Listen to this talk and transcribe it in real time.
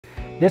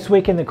This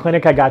week in the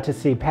clinic, I got to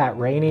see Pat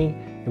Rainey.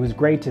 It was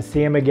great to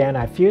see him again.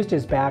 I fused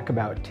his back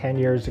about 10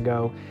 years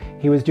ago.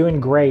 He was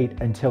doing great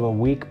until a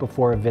week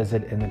before a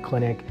visit in the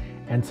clinic,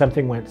 and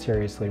something went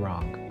seriously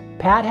wrong.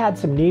 Pat had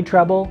some knee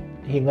trouble.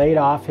 He laid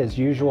off his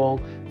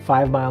usual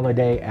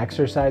 5-mile-a-day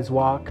exercise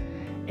walk,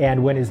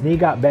 and when his knee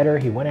got better,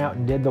 he went out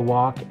and did the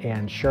walk,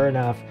 and sure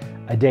enough,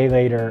 a day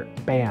later,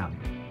 bam,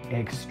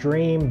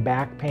 extreme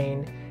back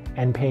pain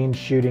and pain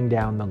shooting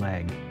down the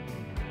leg.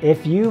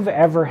 If you've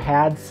ever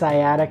had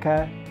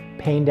sciatica,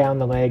 pain down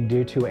the leg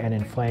due to an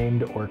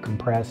inflamed or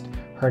compressed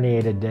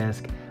herniated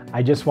disc,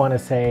 I just want to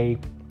say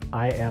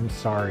I am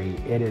sorry.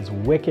 It is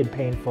wicked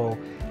painful.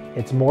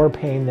 It's more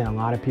pain than a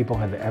lot of people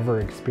have ever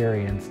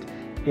experienced.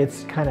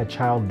 It's kind of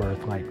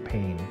childbirth-like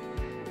pain.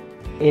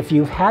 If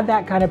you've had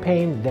that kind of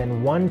pain,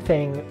 then one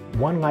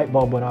light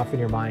bulb went off in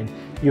your mind.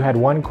 You had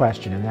one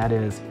question, and that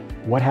is,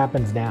 what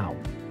happens now?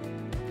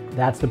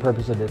 That's the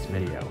purpose of this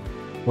video.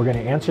 We're going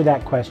to answer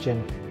that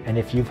question, and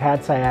if you've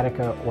had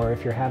sciatica or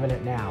if you're having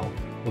it now,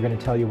 we're going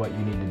to tell you what you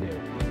need to do.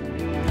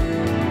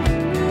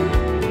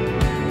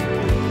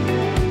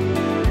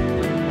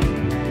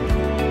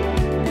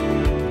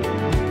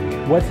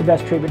 What's the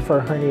best treatment for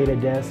a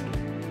herniated disc?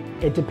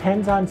 It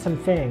depends on some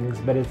things,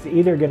 but it's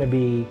either going to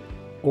be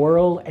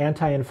oral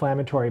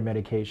anti-inflammatory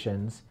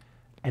medications,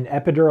 an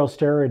epidural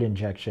steroid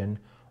injection,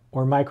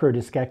 or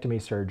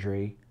microdiscectomy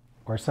surgery,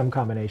 or some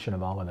combination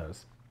of all of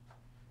those.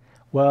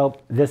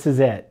 Well, this is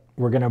it.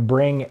 We're going to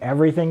bring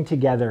everything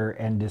together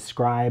and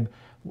describe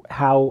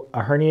how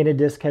a herniated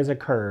disc has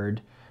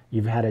occurred.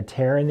 You've had a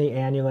tear in the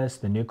annulus,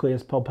 the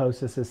nucleus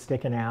pulposus is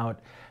sticking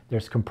out,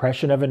 there's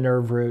compression of a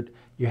nerve root,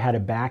 you had a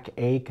back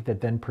ache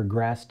that then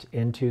progressed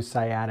into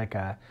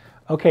sciatica.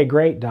 Okay,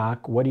 great,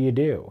 doc, what do you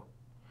do?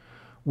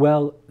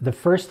 Well, the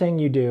first thing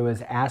you do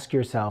is ask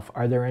yourself,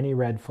 are there any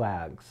red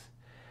flags?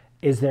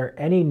 Is there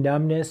any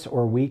numbness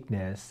or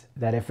weakness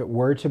that if it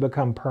were to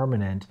become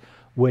permanent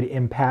would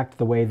impact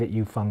the way that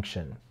you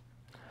function?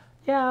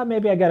 Yeah,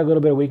 maybe I got a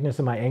little bit of weakness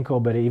in my ankle,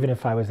 but even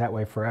if I was that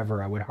way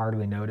forever, I would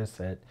hardly notice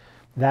it.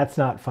 That's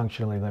not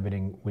functionally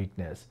limiting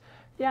weakness.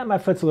 Yeah, my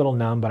foot's a little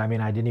numb, but I mean,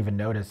 I didn't even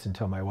notice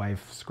until my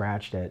wife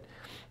scratched it.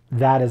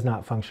 That is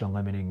not functional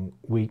limiting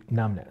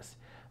numbness.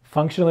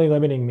 Functionally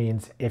limiting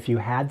means if you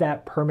had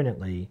that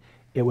permanently,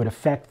 it would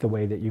affect the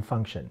way that you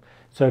function.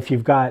 So if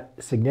you've got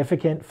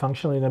significant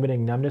functionally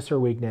limiting numbness or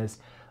weakness,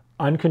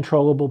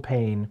 uncontrollable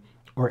pain,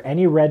 or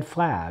any red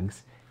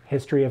flags,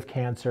 history of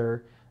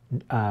cancer,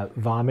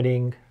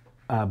 vomiting,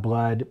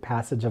 blood,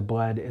 passage of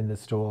blood in the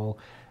stool,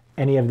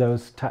 any of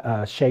those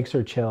shakes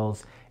or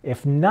chills,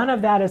 if none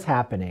of that is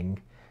happening,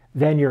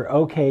 then you're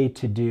okay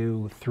to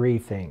do 3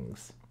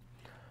 things.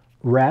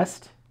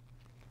 Rest,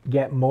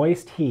 get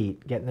moist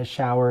heat, get in the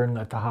shower and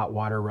let the hot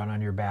water run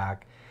on your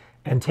back,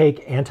 and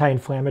take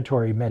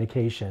anti-inflammatory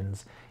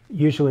medications,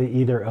 usually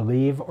either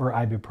Alleve or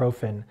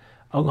ibuprofen,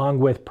 along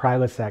with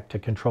Prilosec to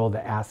control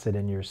the acid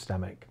in your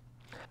stomach.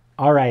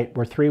 All right,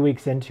 we're 3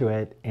 weeks into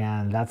it,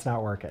 and that's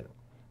not working.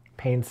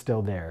 Pain's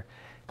still there.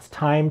 It's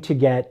time to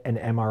get an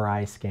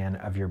MRI scan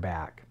of your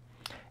back.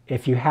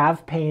 If you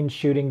have pain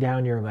shooting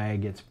down your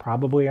leg, it's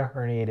probably a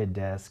herniated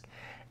disc.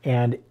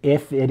 And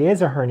if it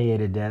is a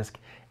herniated disc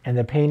and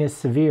the pain is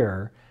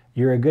severe,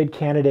 you're a good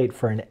candidate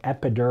for an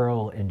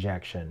epidural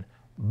injection.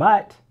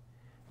 But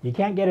you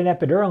can't get an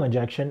epidural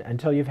injection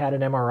until you've had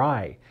an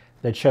MRI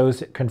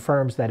that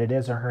confirms that it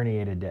is a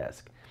herniated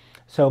disc.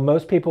 So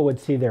most people would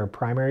see their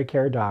primary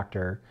care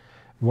doctor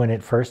when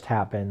it first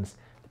happens.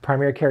 The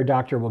primary care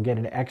doctor will get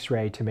an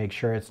x-ray to make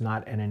sure it's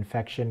not an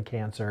infection,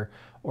 cancer,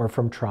 or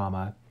from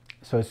trauma.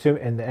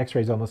 And the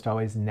x-ray is almost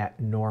always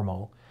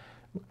normal.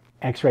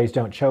 X-rays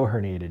don't show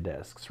herniated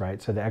discs,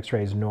 right? So the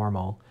x-ray is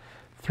normal.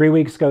 3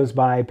 weeks goes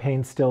by,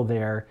 pain's still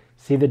there.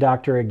 See the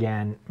doctor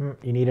again,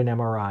 you need an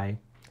MRI.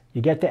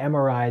 You get the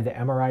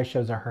MRI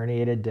shows a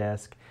herniated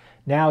disc.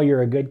 Now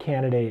you're a good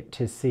candidate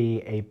to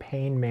see a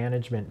pain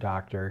management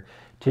doctor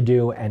to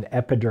do an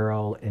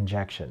epidural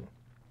injection.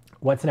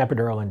 What's an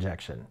epidural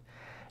injection?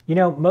 You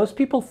know, most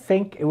people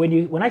think,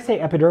 when I say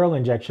epidural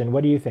injection,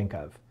 what do you think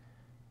of?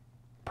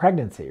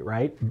 Pregnancy,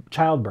 right?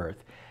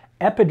 Childbirth.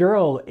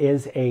 Epidural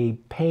is a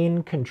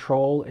pain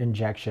control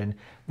injection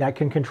that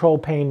can control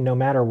pain no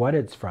matter what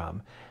it's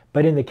from.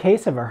 But in the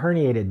case of a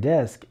herniated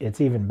disc, it's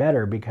even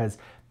better because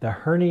the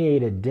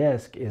herniated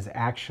disc is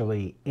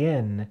actually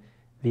in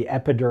the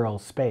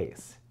epidural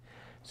space.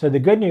 So the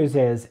good news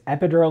is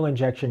epidural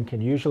injection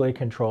can usually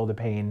control the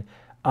pain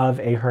of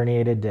a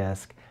herniated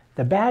disc.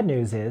 The bad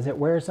news is it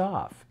wears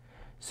off.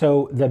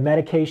 So the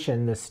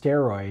medication, the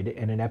steroid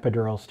in an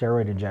epidural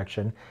steroid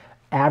injection,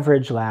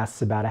 average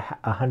lasts about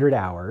 100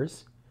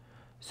 hours.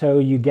 So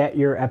you get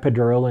your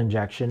epidural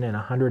injection and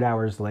 100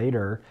 hours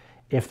later,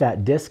 if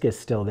that disc is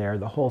still there,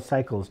 the whole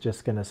cycle is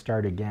just going to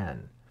start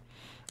again.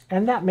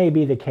 And that may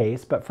be the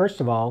case, but first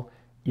of all,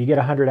 you get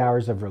 100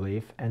 hours of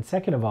relief. And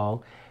second of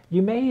all,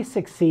 you may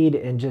succeed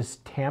in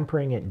just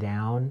tampering it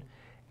down,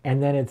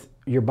 and then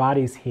your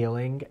body's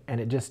healing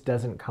and it just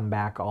doesn't come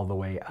back all the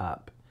way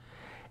up.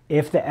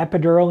 If the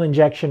epidural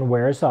injection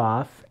wears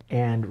off,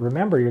 and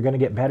remember, you're going to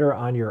get better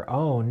on your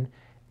own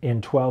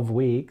in 12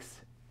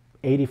 weeks,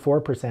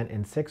 84%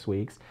 in 6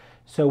 weeks.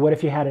 So what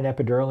if you had an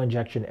epidural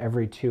injection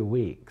every 2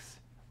 weeks,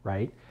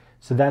 right?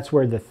 So that's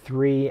where the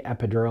 3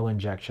 epidural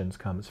injections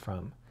comes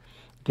from.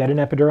 Get an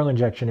epidural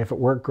injection. If it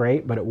worked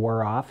great, but it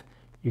wore off,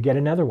 you get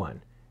another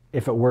one.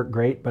 If it worked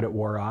great, but it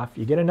wore off,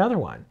 you get another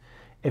one.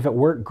 If it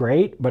worked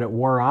great, but it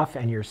wore off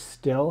and you're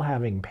still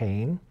having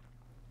pain,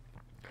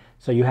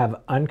 so you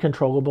have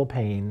uncontrollable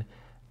pain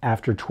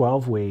after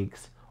 12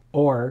 weeks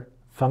or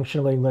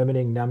functionally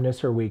limiting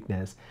numbness or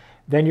weakness,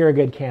 then you're a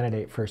good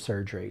candidate for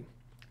surgery.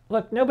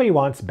 Look, nobody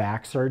wants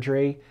back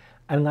surgery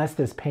unless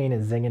this pain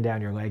is zinging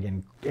down your leg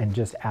and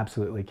just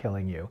absolutely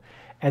killing you.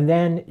 And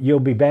then you'll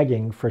be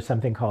begging for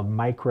something called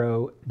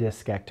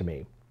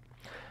microdiscectomy.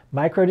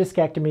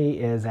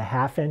 Microdiscectomy is a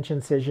 1/2-inch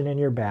incision in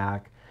your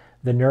back.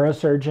 The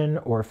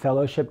neurosurgeon or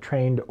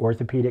fellowship-trained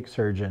orthopedic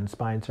surgeon,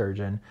 spine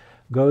surgeon,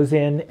 goes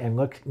in and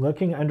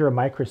looking under a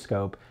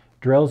microscope,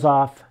 drills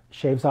off,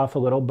 shaves off a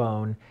little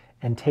bone,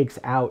 and takes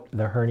out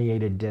the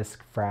herniated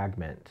disc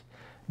fragment.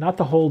 Not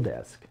the whole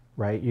disc,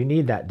 right? You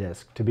need that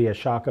disc to be a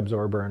shock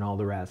absorber and all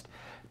the rest.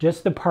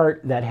 Just the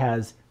part that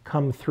has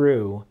come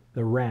through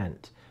the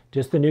rent,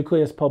 just the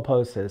nucleus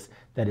pulposus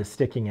that is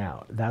sticking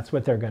out. That's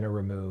what they're going to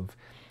remove.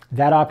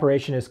 That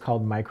operation is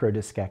called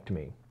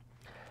microdiscectomy.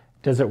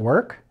 Does it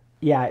work?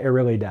 Yeah, it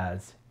really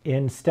does.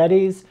 In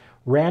studies,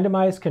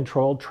 randomized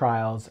controlled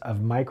trials of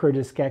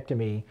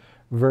microdiscectomy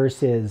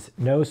versus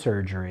no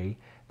surgery,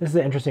 this is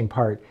the interesting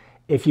part.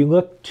 If you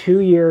look 2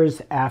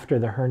 years after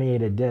the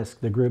herniated disc,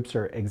 the groups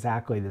are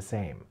exactly the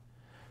same,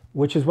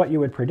 which is what you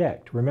would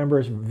predict.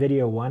 Remember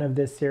video 1 of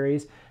this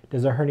series?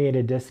 Does a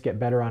herniated disc get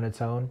better on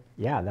its own?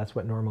 Yeah, that's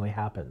what normally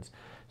happens.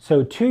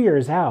 So 2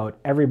 years out,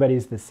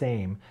 everybody's the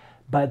same,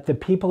 but the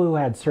people who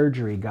had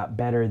surgery got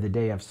better the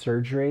day of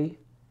surgery.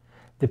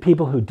 The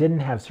people who didn't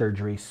have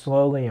surgery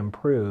slowly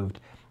improved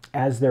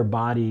as their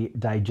body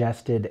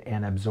digested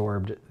and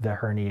absorbed the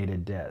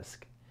herniated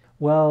disc.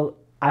 Well,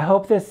 I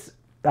hope this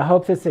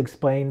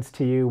explains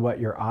to you what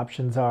your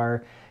options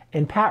are.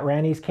 In Pat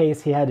Ranney's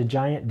case, he had a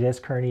giant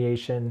disc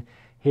herniation.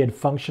 He had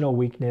functional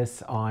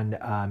weakness on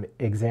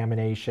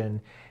examination,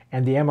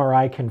 and the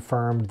MRI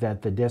confirmed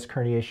that the disc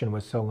herniation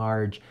was so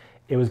large,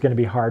 it was going to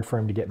be hard for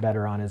him to get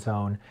better on his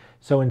own.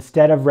 So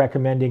instead of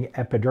recommending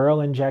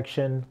epidural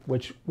injection,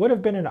 which would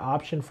have been an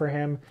option for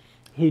him,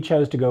 he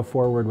chose to go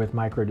forward with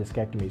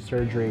microdiscectomy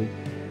surgery.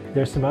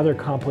 There's some other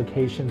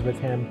complications with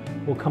him.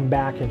 We'll come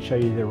back and show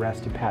you the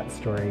rest of Pat's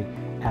story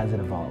as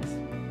it evolves.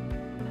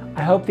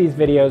 I hope these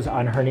videos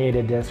on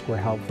herniated disc were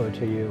helpful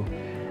to you.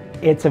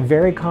 It's a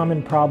very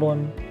common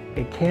problem.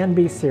 It can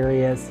be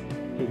serious.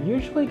 It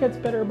usually gets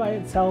better by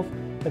itself,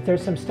 but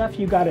there's some stuff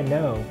you got to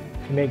know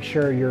to make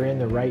sure you're in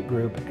the right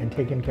group and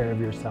taking care of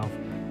yourself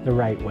the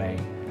right way.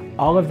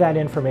 All of that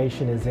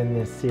information is in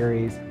this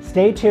series.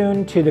 Stay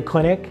tuned to the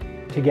clinic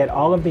to get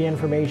all of the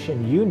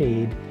information you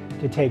need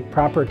to take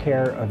proper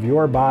care of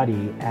your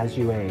body as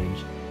you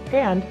age,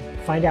 and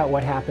find out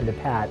what happened to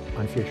Pat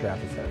on future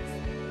episodes.